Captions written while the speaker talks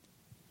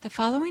The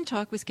following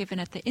talk was given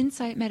at the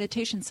Insight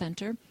Meditation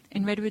Center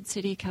in Redwood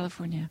City,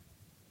 California.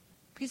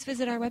 Please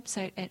visit our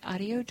website at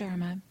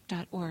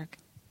audiodharma.org.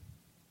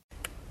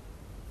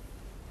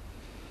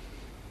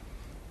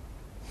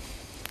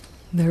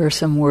 There are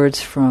some words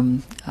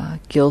from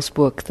Gil's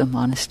book, The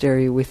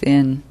Monastery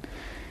Within,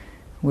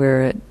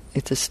 where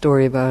it's a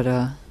story about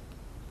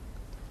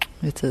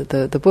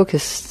the book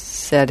is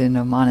set in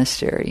a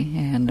monastery,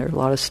 and there are a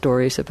lot of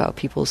stories about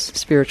people's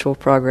spiritual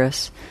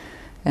progress.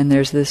 And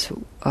there's this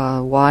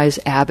wise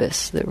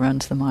abbess that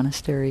runs the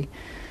monastery.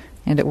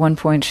 And at one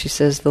point she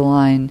says the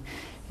line,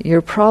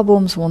 "Your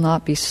problems will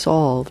not be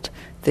solved,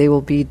 they will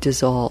be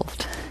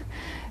dissolved."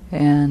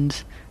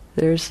 And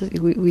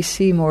we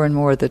see more and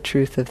more the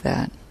truth of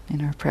that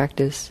in our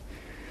practice.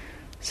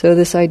 So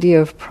this idea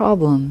of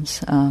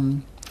problems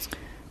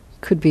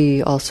could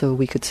be also,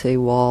 we could say,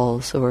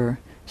 walls or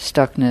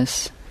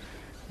stuckness,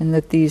 and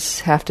that these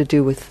have to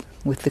do with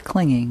the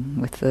clinging,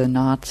 with the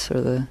knots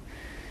or the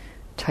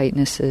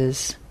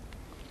tightnesses.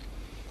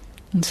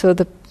 And so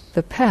the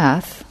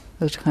path,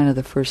 those are kind of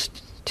the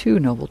first two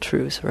noble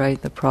truths,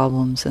 right? The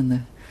problems and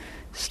the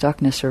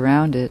stuckness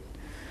around it.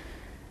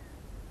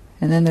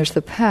 And then there's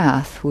the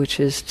path, which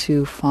is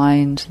to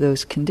find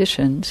those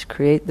conditions,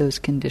 create those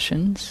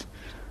conditions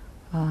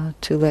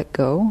to let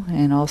go.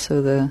 And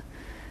also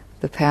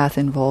the path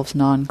involves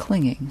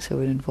non-clinging,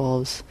 so it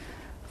involves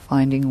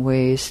finding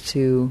ways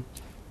to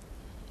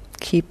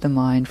keep the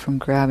mind from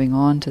grabbing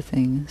onto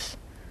things.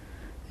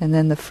 And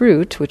then the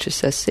fruit, which is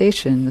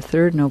cessation, the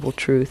third noble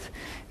truth,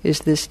 is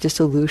this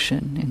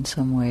dissolution in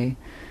some way.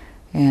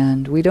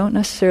 And we don't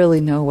necessarily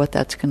know what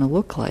that's going to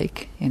look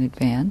like in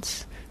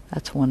advance.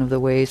 That's one of the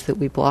ways that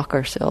we block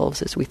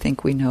ourselves, is we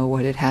think we know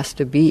what it has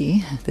to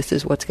be. This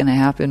is what's going to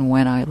happen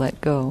when I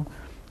let go.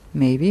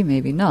 Maybe,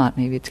 maybe not.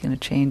 Maybe it's going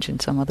to change in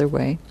some other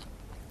way.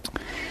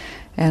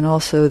 And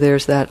also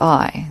there's that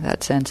I,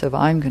 that sense of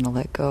I'm going to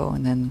let go.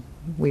 And then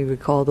we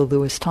recall the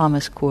Lewis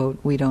Thomas quote,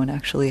 "We don't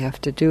actually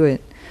have to do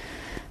it."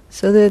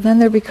 So then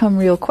there become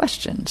real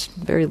questions,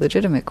 very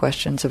legitimate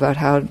questions about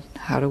how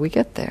do we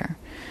get there.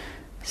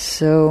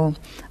 So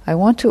I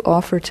want to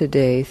offer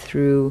today,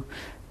 through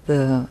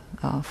the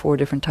 4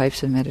 different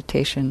types of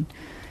meditation,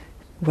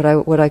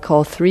 what I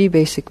call 3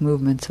 basic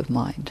movements of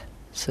mind.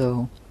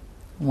 So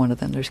one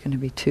of them, there's going to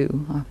be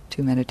two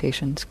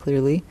meditations,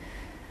 clearly.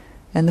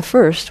 And the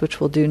first, which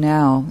we'll do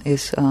now,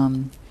 is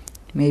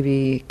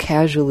maybe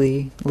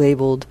casually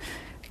labeled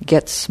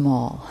 "Get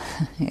Small."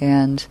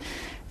 And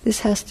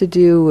this has to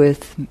do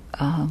with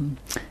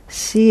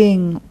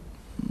seeing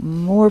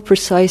more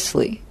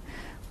precisely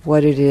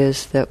what it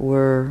is that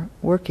we're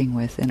working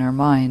with in our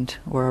mind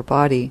or our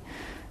body.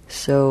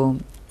 So,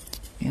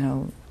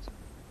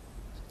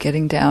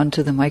 getting down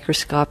to the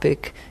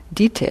microscopic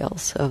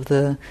details of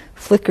the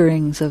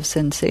flickerings of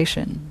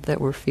sensation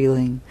that we're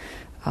feeling,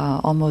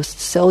 almost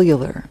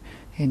cellular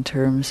in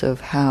terms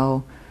of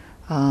how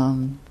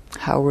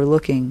we're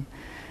looking.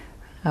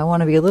 I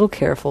want to be a little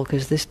careful,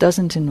 because this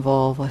doesn't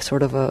involve a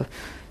sort of a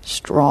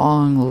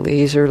strong,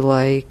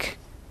 laser-like,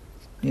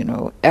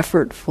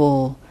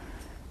 effortful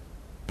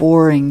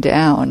boring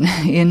down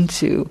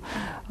into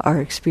our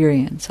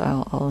experience.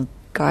 I'll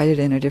guide it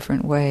in a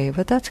different way,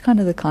 but that's kind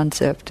of the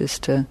concept, is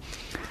to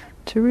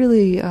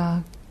really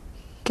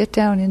get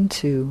down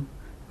into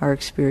our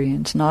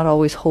experience, not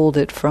always hold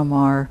it from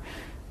our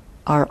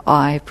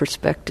I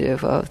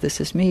perspective of this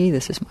is me,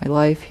 this is my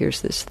life, here's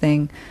this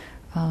thing,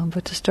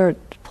 but to start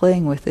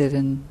playing with it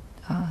and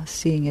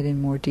seeing it in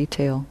more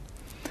detail.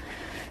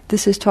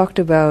 This is talked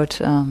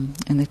about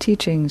in the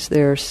teachings.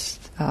 There's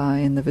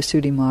in the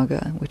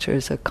Visuddhimagga, which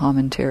is a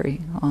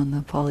commentary on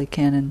the Pali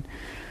Canon,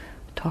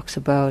 talks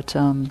about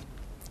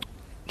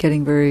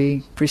getting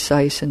very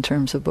precise in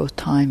terms of both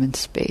time and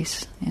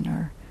space in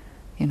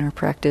our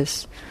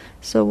practice.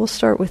 So we'll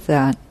start with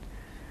that.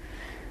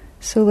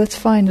 So let's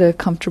find a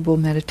comfortable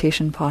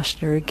meditation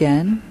posture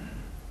again.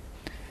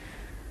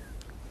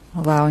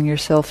 Allowing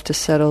yourself to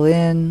settle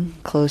in,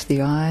 close the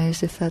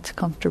eyes if that's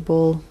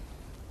comfortable.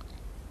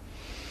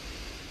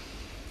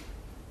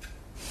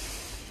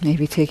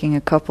 Maybe taking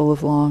a couple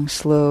of long,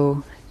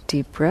 slow,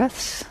 deep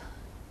breaths.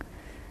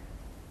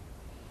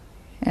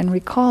 And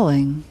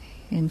recalling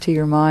into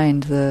your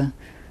mind the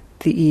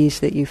ease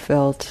that you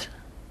felt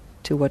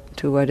to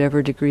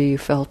whatever degree you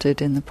felt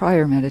it in the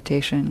prior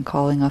meditation,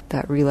 calling up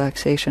that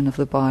relaxation of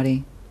the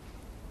body,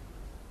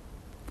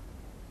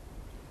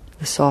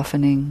 the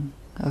softening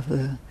of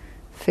the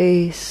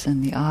face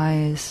and the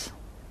eyes,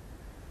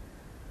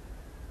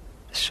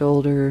 the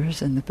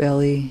shoulders and the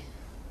belly,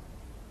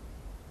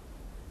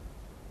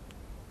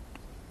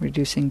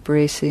 reducing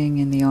bracing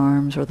in the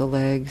arms or the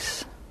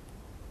legs.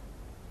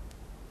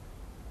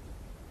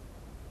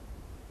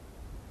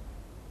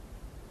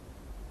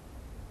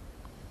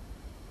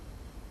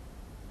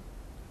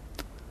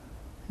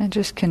 And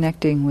just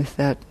connecting with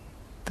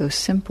those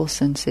simple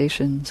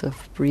sensations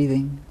of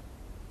breathing.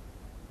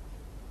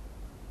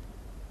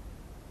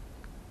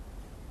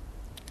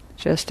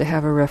 Just to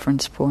have a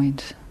reference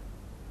point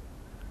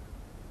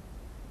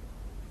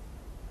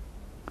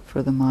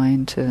for the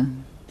mind to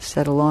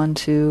settle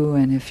onto,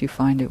 and if you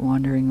find it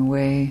wandering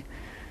away,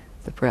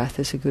 the breath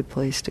is a good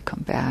place to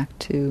come back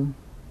to.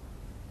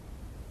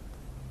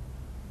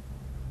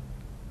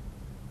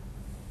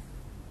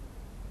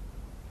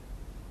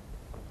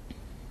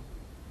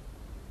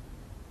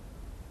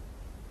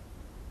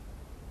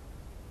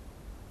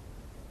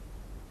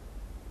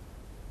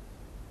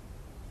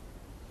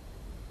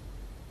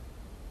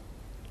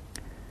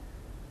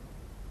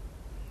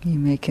 You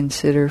may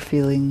consider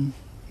feeling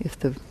if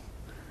the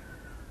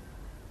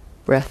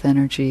breath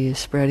energy is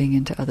spreading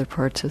into other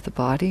parts of the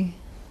body.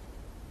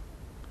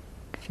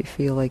 If you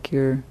feel like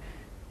you're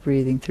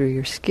breathing through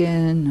your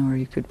skin, or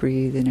you could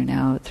breathe in and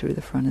out through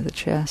the front of the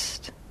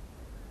chest.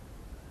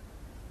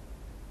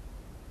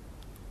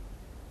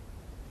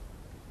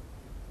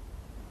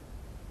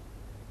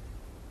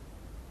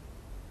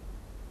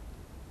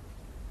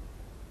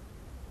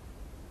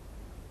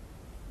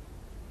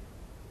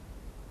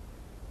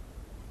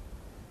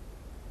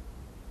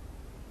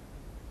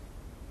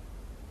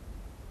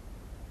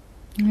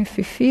 And if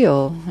you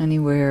feel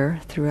anywhere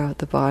throughout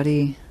the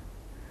body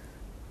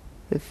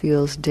that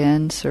feels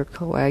dense or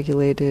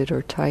coagulated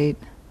or tight,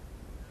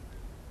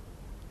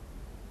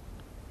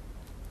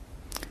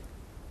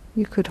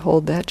 you could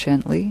hold that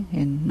gently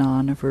in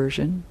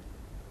non-aversion.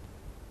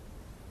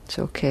 It's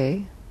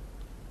okay.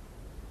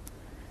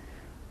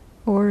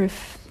 Or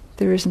if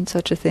there isn't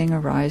such a thing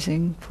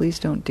arising, please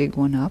don't dig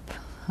one up.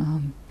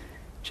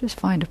 Just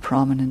find a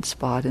prominent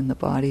spot in the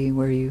body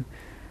where you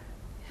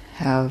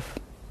have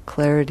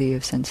clarity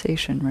of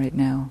sensation right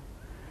now.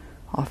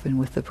 Often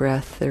with the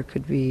breath, there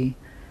could be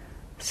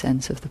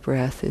sense of the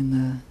breath in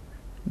the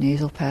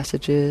nasal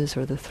passages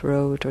or the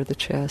throat or the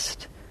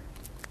chest.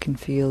 You can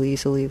feel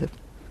easily the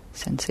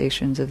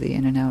sensations of the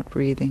in and out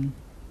breathing.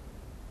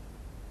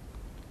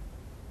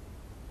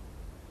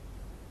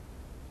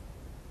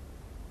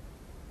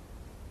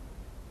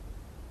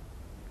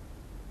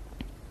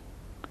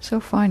 So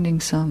finding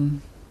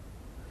some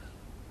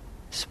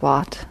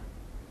spot.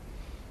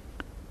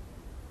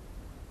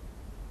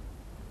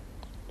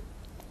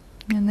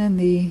 And then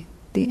the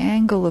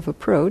angle of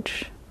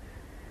approach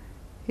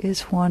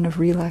is one of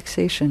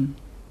relaxation.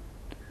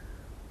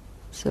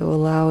 So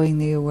allowing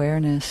the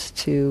awareness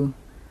to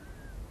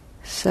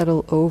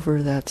settle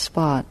over that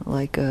spot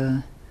like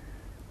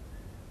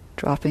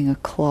dropping a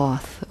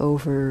cloth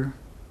over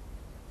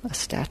a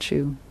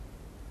statue.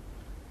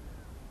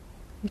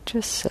 It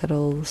just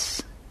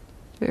settles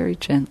very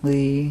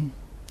gently,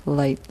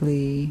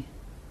 lightly.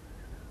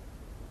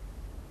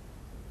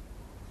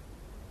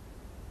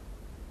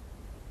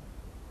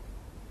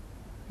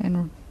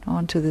 And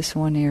onto this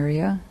one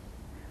area.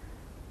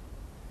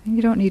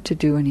 You don't need to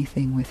do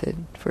anything with it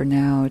for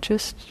now.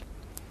 Just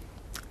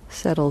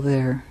settle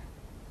there.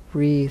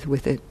 Breathe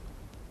with it.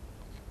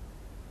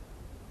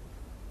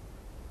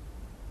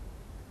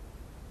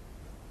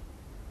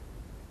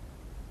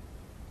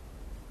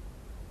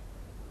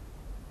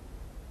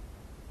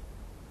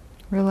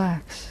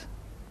 Relax.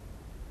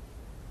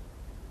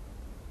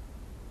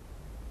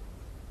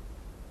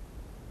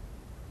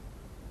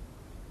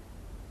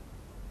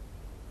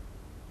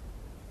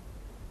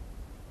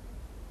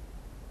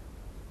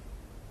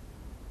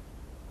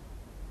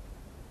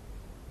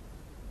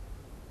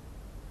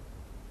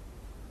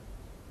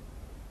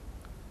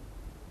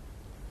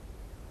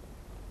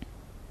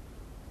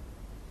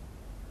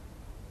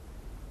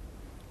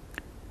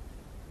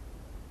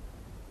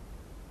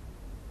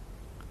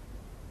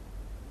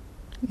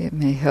 It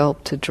may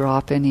help to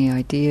drop any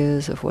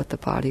ideas of what the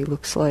body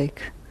looks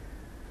like,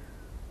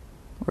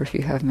 or if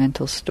you have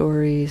mental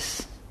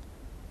stories,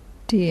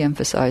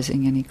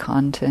 de-emphasizing any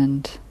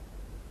content.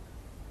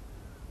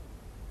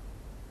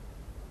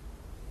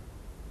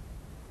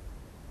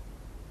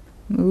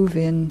 Move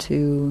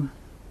into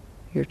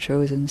your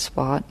chosen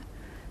spot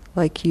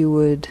like you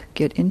would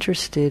get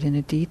interested in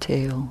a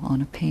detail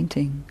on a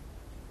painting.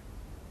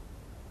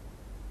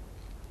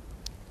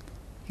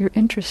 You're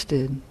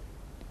interested.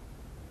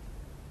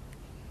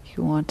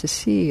 You want to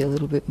see a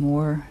little bit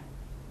more.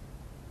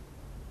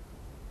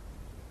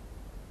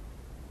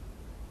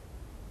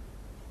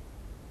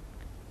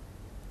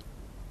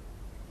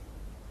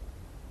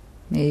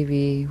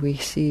 Maybe we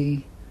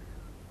see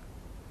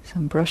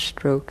some brush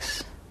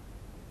strokes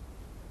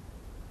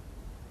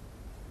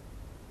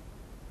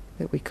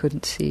that we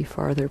couldn't see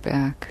farther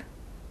back.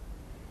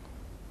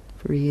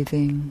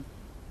 Breathing.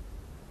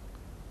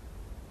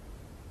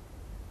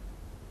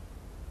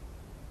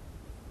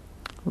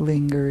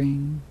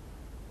 Lingering.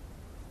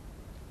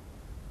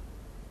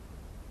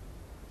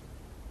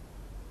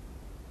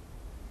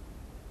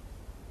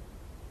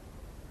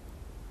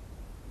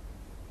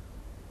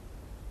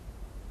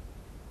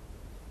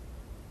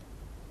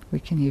 We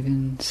can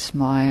even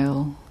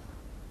smile.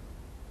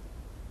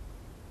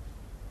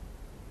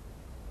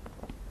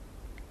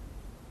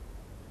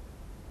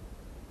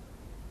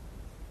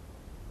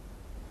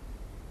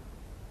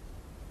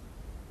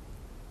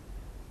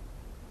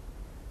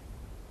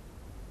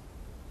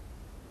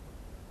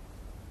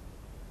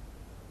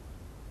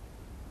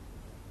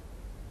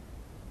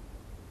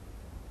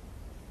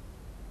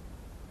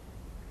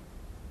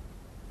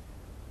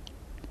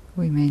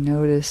 we may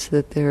notice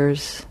that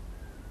there's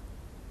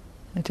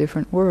a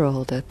different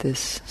world at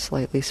this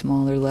slightly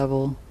smaller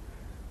level.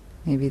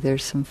 Maybe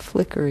there's some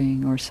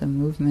flickering or some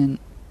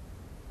movement.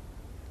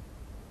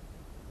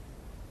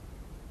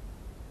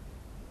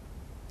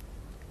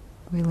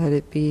 We let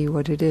it be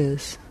what it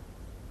is.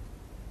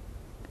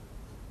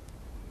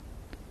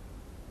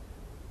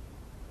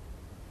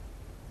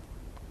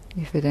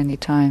 If at any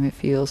time it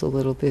feels a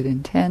little bit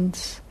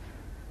intense,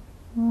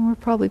 well, we're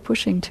probably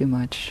pushing too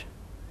much.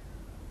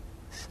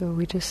 So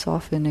we just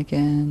soften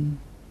again,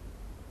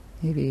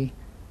 maybe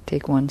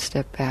take one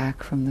step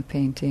back from the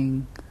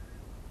painting,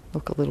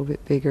 look a little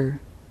bit bigger.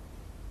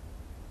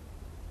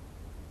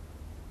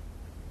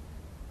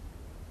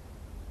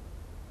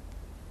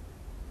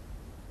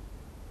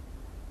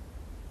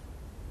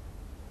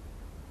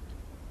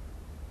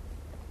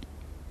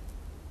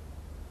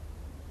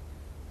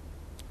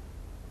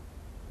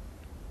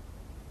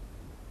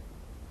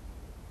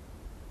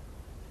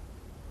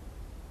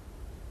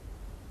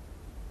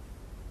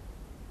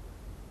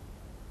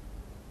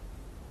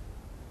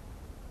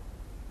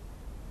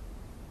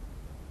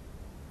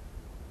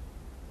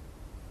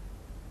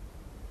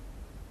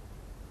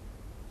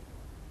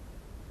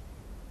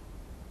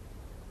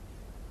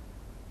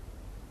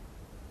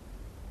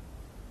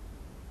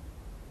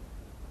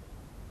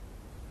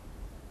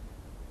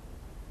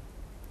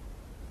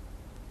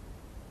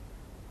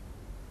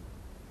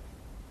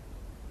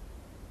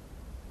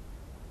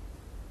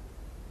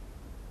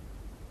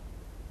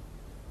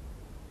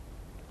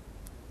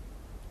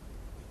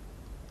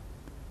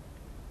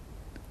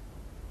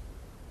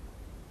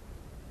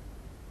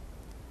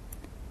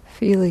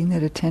 Feeling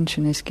that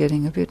attention is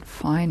getting a bit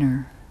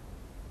finer.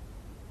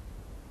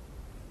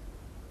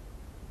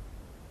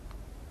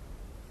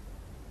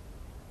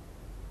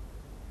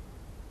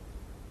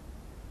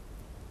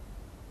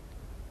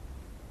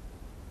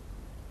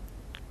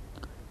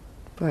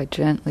 By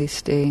gently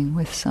staying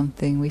with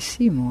something, we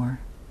see more.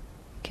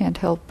 Can't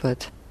help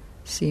but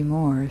see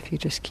more if you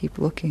just keep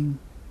looking,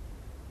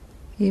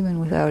 even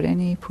without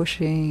any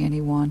pushing, any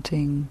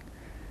wanting,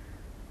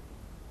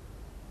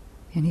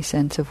 any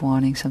sense of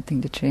wanting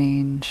something to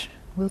change.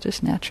 We'll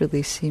just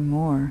naturally see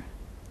more.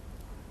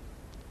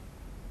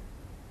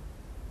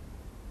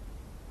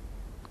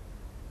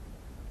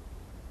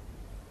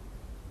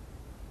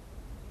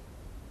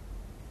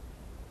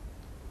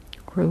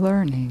 We're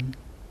learning.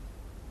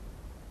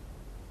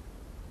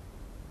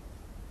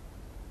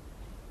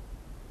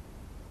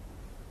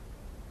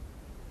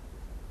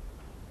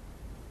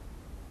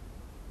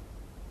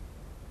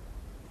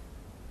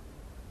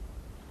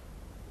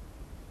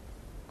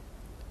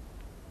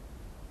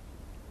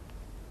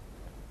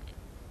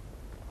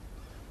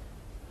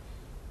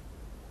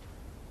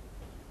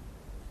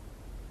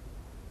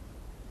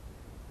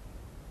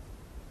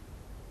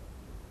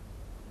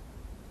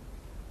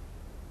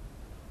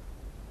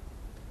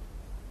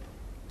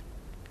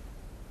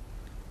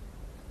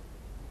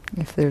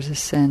 If there's a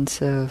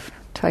sense of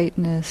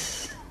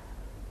tightness,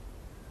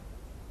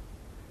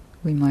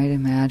 we might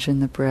imagine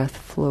the breath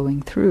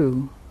flowing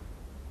through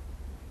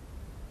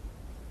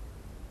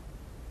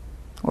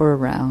or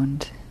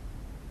around.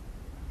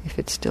 If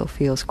it still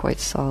feels quite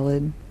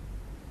solid,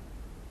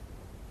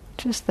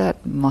 just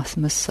that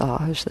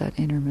massage, that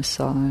inner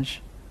massage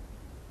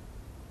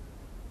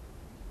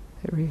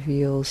that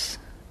reveals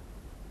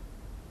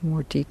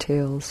more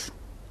details.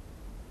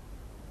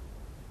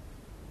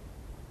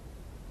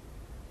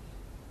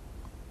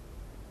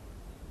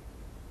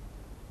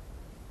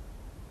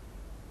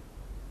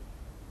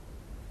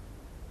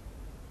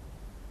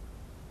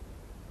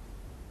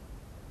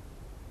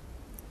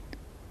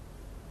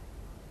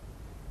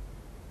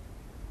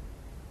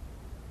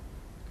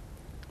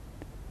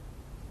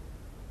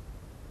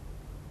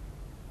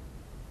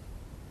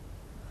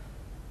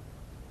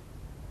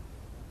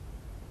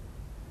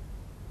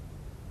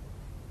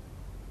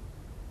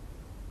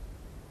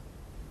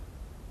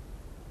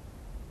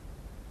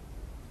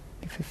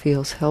 If it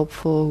feels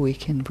helpful, we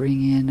can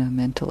bring in a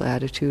mental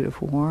attitude of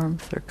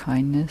warmth or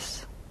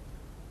kindness.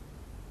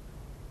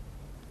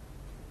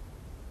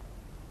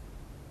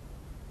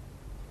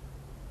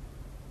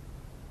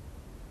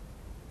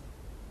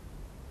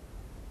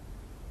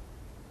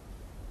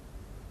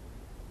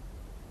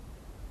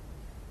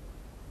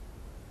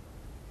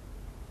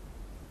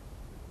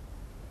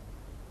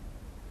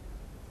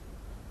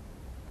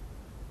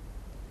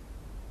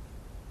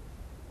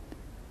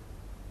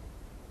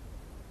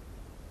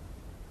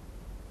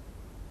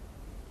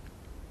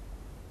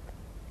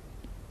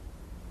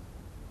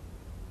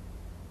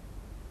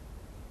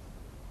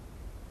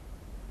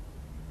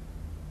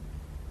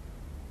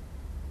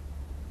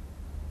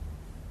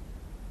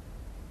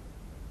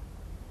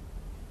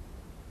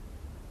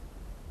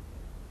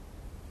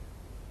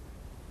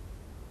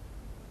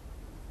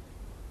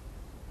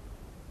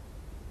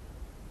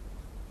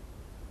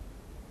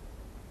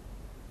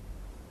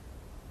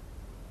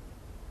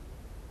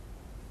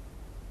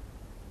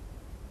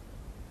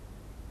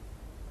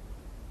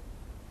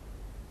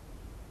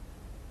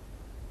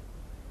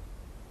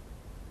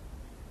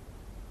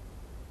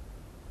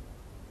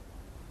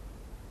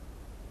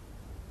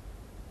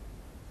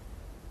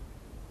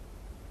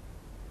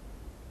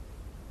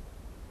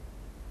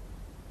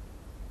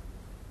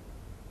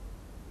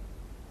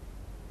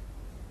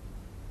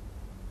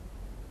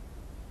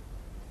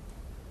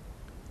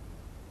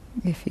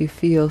 if you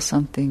feel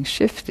something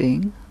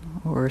shifting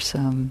or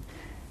some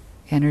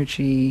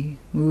energy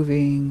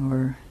moving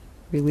or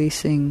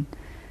releasing,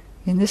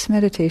 in this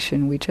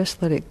meditation we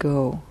just let it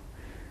go.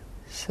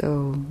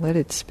 So let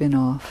it spin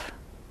off.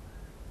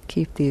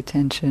 Keep the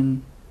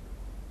attention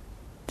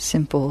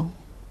simple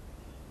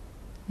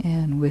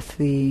and with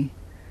the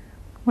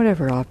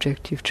whatever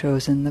object you've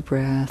chosen, the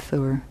breath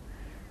or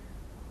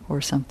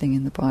something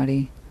in the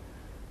body.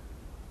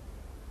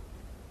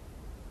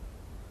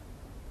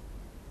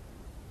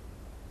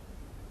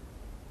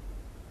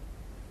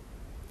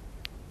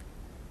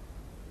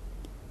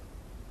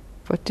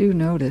 But do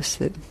notice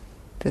that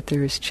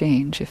there is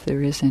change, if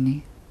there is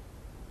any.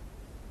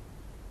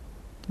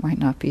 It might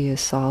not be as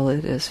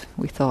solid as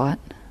we thought.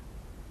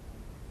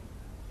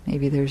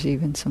 Maybe there's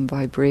even some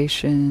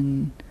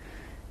vibration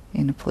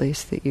in a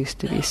place that used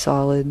to be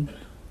solid.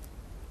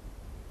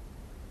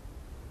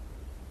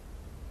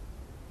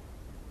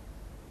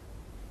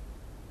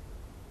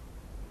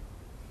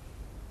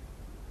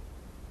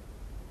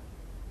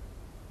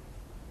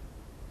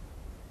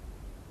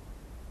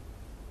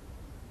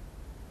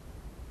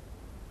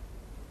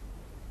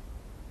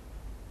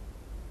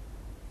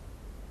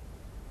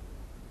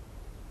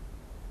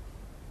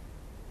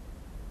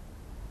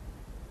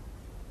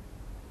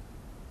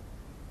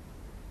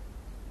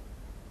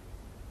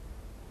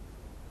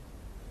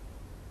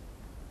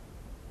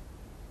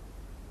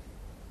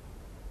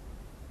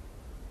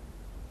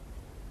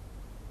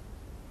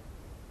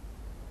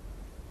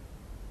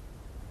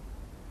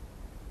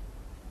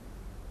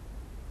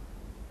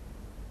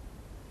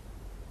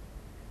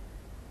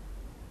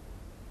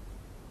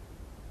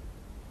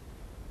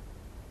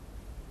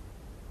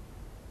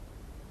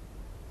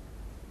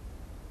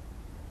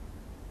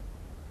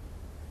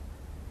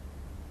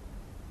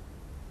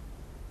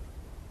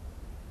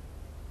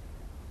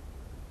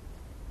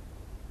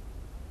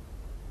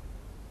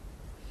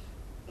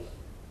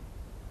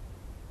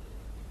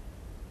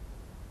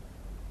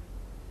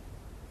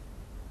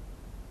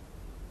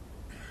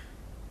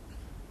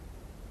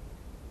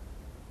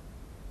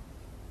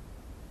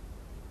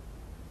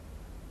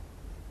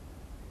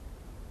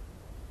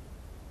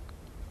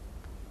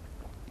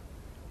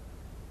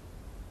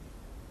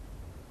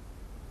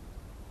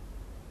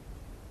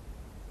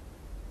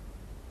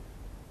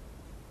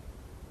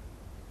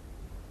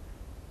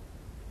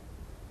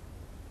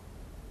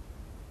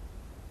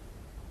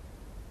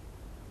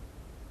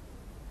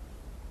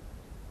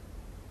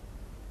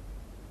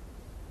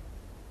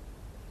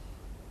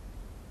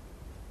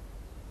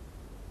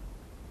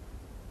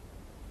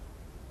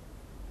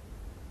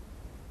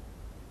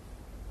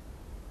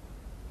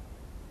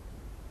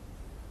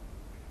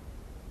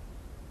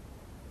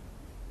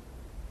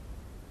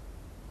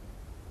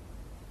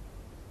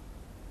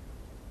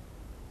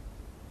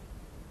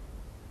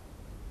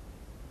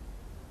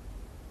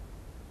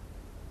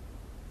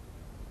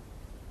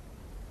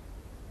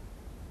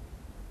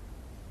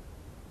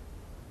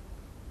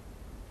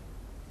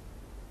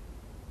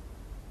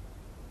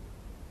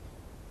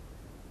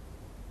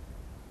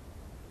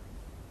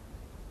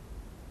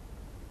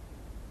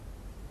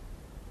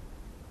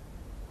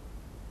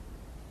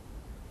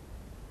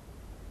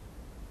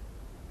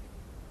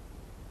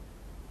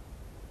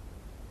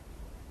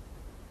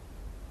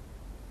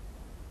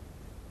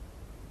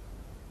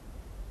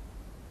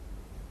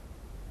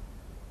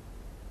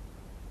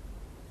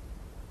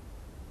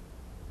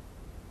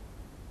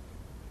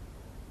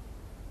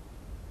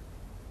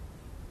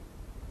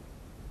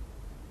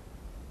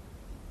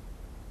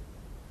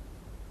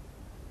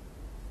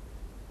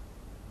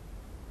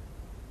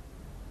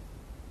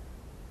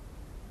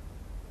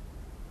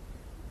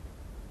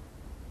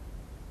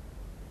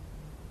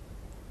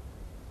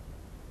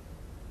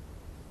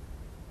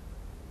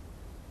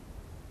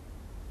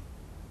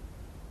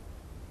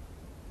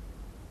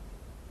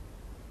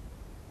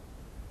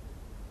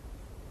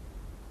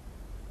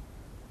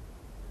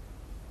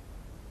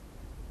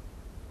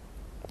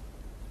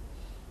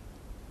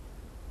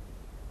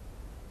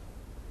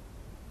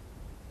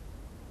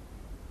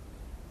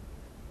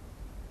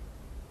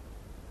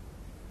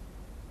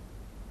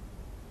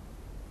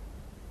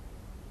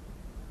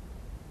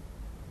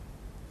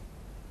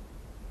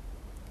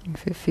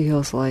 If it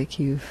feels like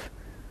you've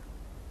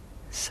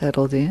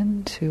settled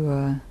into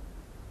a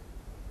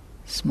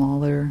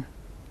smaller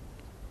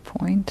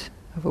point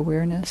of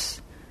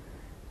awareness,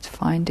 it's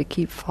fine to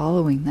keep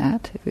following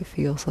that if it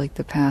feels like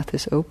the path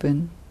is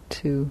open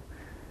to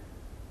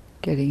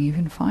getting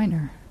even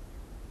finer.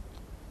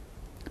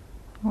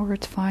 Or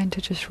it's fine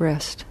to just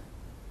rest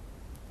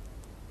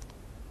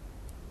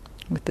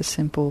with the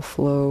simple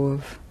flow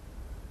of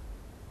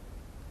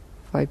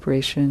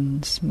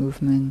vibrations,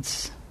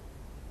 movements,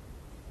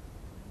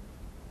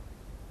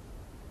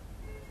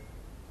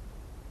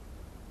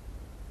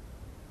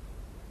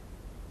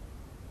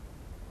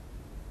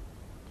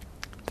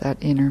 that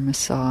inner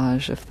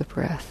massage of the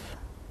breath.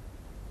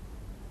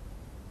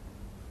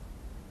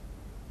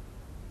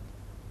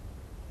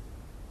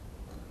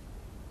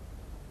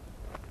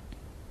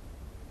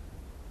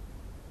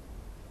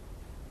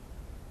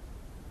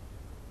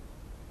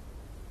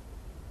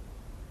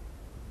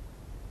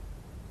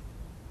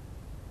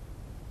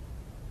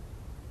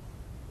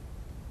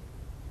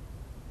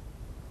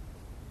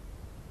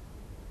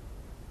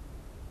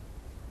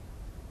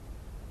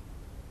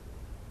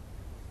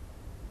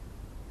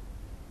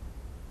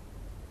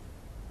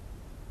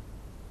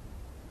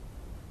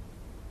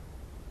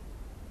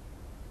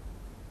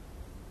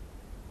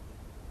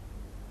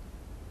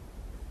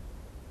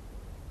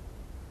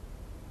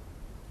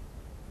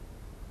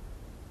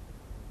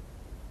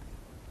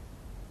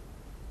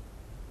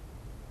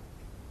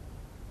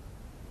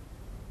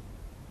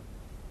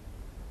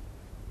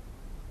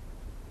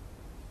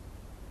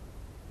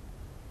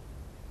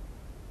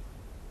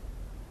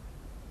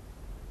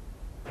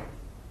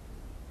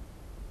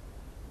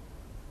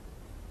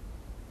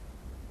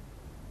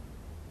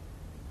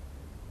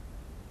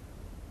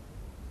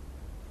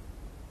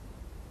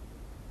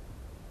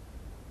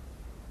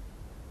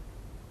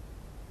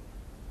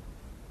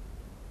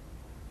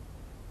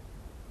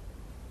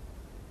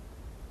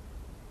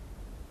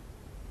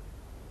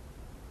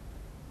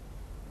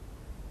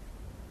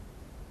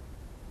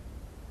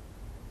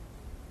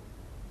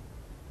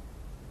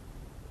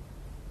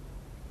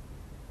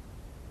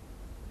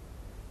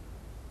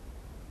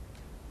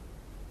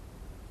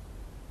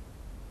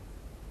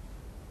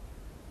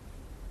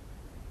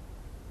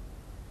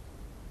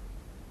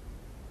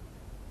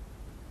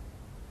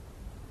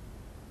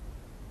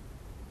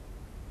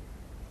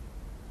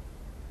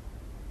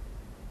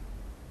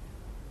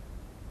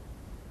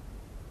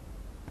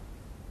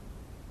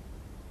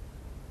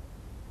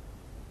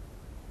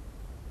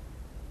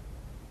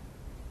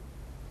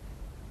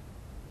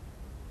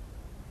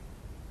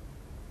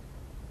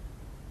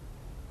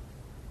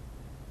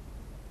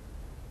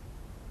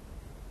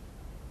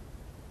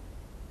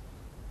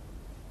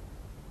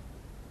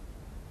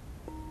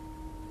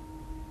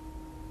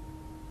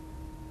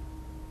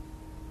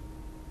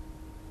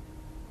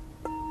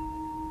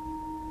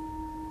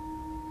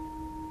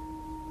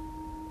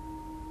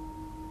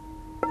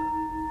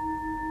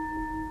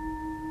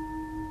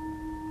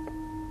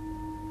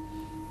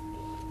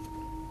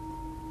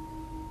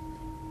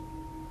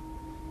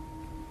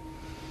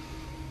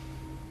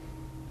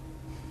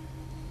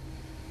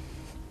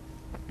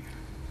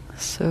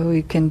 So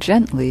you can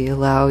gently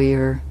allow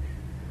your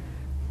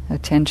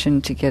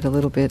attention to get a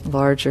little bit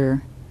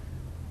larger.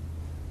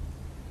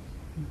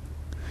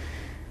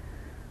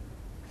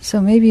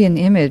 So maybe an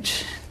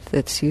image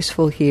that's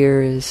useful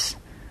here is,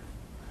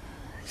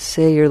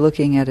 say you're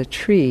looking at a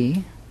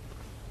tree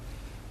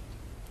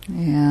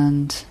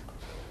and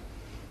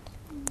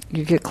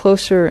you get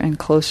closer and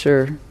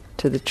closer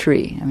to the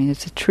tree. I mean,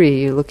 it's a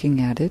tree, you're looking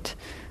at it,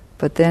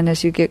 but then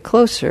as you get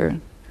closer,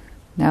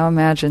 now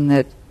imagine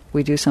that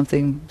we do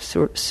something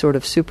sort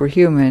of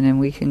superhuman and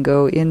we can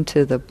go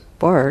into the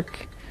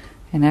bark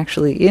and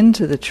actually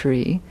into the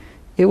tree.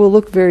 It will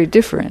look very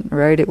different,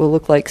 right? It will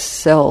look like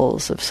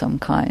cells of some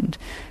kind.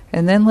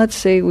 And then let's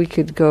say we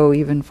could go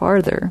even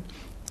farther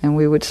and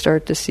we would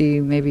start to see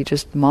maybe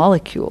just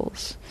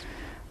molecules.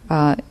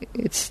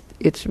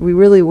 We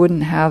really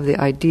wouldn't have the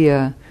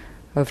idea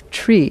of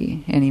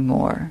tree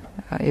anymore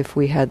if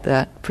we had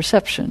that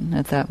perception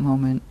at that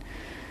moment.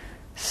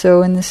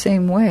 So in the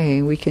same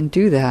way, we can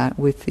do that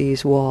with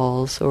these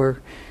walls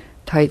or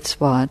tight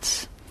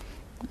spots,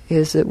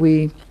 is that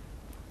we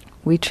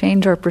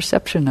change our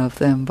perception of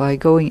them by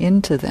going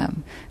into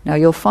them. Now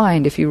you'll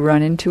find if you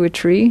run into a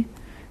tree,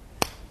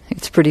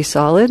 it's pretty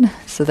solid,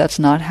 so that's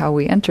not how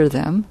we enter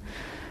them.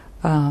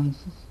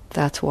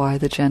 That's why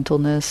the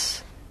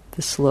gentleness,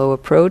 the slow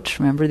approach,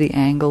 remember the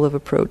angle of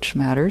approach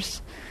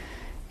matters.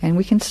 And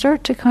we can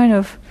start to kind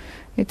of,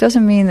 it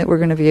doesn't mean that we're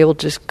going to be able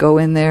to just go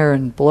in there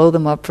and blow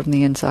them up from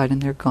the inside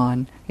and they're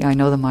gone. Yeah, I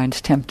know the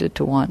mind's tempted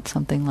to want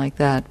something like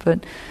that,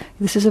 but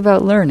this is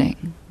about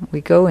learning.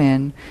 We go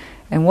in,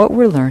 and what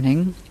we're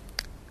learning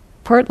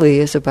partly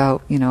is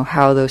about,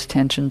 how those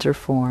tensions are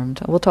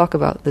formed. We'll talk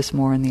about this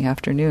more in the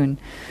afternoon.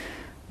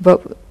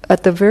 But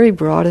at the very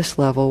broadest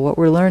level, what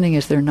we're learning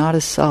is they're not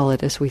as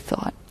solid as we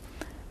thought.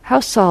 How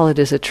solid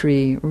is a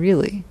tree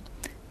really?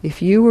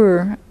 If you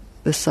were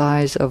the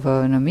size of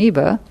an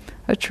amoeba,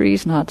 a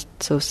tree's not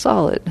so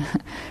solid.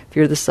 If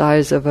you're the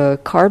size of a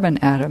carbon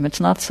atom, it's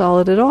not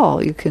solid at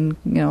all. You can,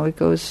 it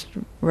goes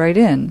right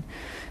in.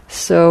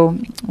 So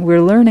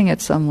we're learning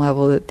at some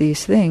level that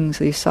these things,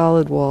 these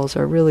solid walls,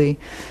 are really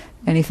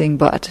anything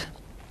but.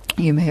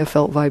 You may have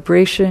felt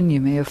vibration, you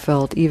may have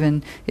felt,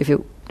 even if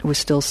it was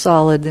still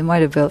solid, they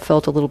might have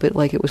felt a little bit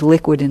like it was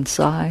liquid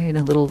inside,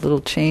 a little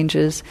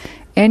changes.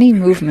 Any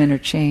movement or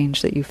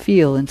change that you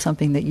feel in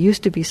something that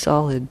used to be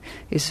solid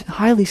is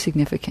highly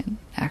significant,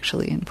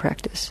 actually, in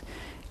practice.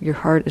 Your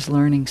heart is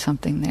learning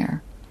something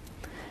there.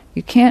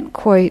 You can't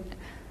quite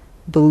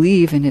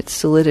believe in its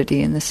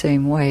solidity in the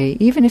same way,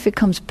 even if it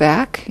comes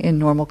back in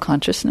normal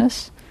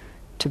consciousness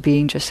to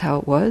being just how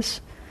it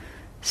was.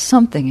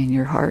 Something in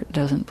your heart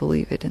doesn't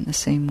believe it in the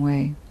same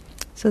way.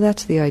 So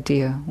that's the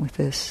idea with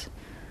this.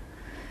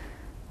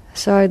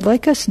 So I'd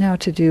like us now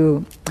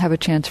to have a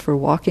chance for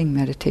walking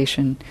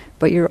meditation,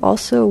 but you're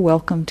also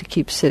welcome to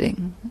keep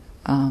sitting.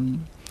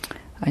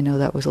 I know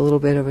that was a little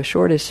bit of a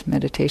shortest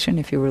meditation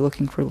if you were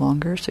looking for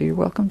longer, so you're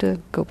welcome to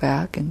go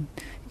back and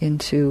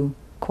into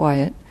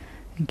quiet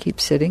and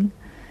keep sitting.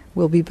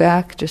 We'll be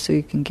back, just so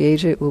you can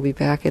gauge it, we'll be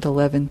back at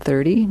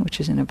 11:30, which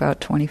is in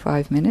about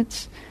 25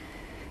 minutes.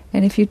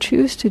 And if you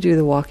choose to do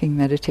the walking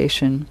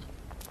meditation,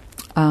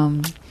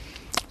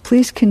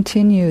 please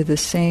continue the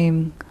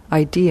same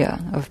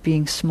idea of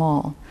being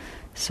small.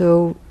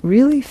 So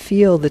really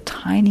feel the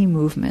tiny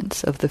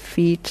movements of the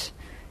feet,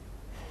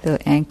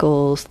 the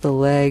ankles, the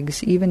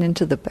legs, even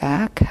into the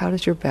back. How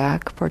does your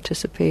back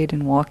participate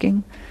in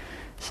walking?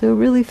 So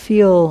really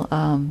feel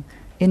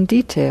in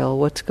detail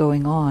what's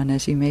going on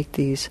as you make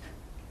these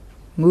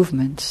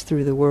movements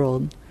through the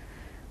world.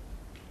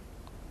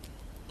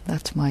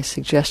 That's my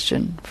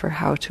suggestion for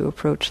how to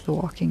approach the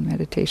walking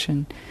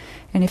meditation.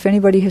 And if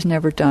anybody has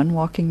never done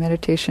walking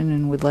meditation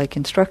and would like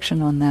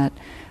instruction on that,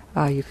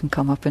 you can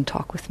come up and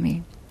talk with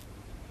me.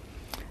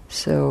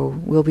 So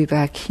we'll be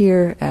back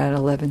here at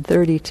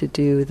 11:30 to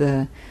do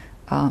the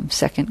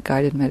second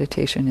guided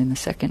meditation in the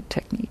second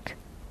technique.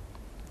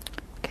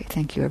 Okay,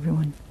 thank you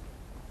everyone.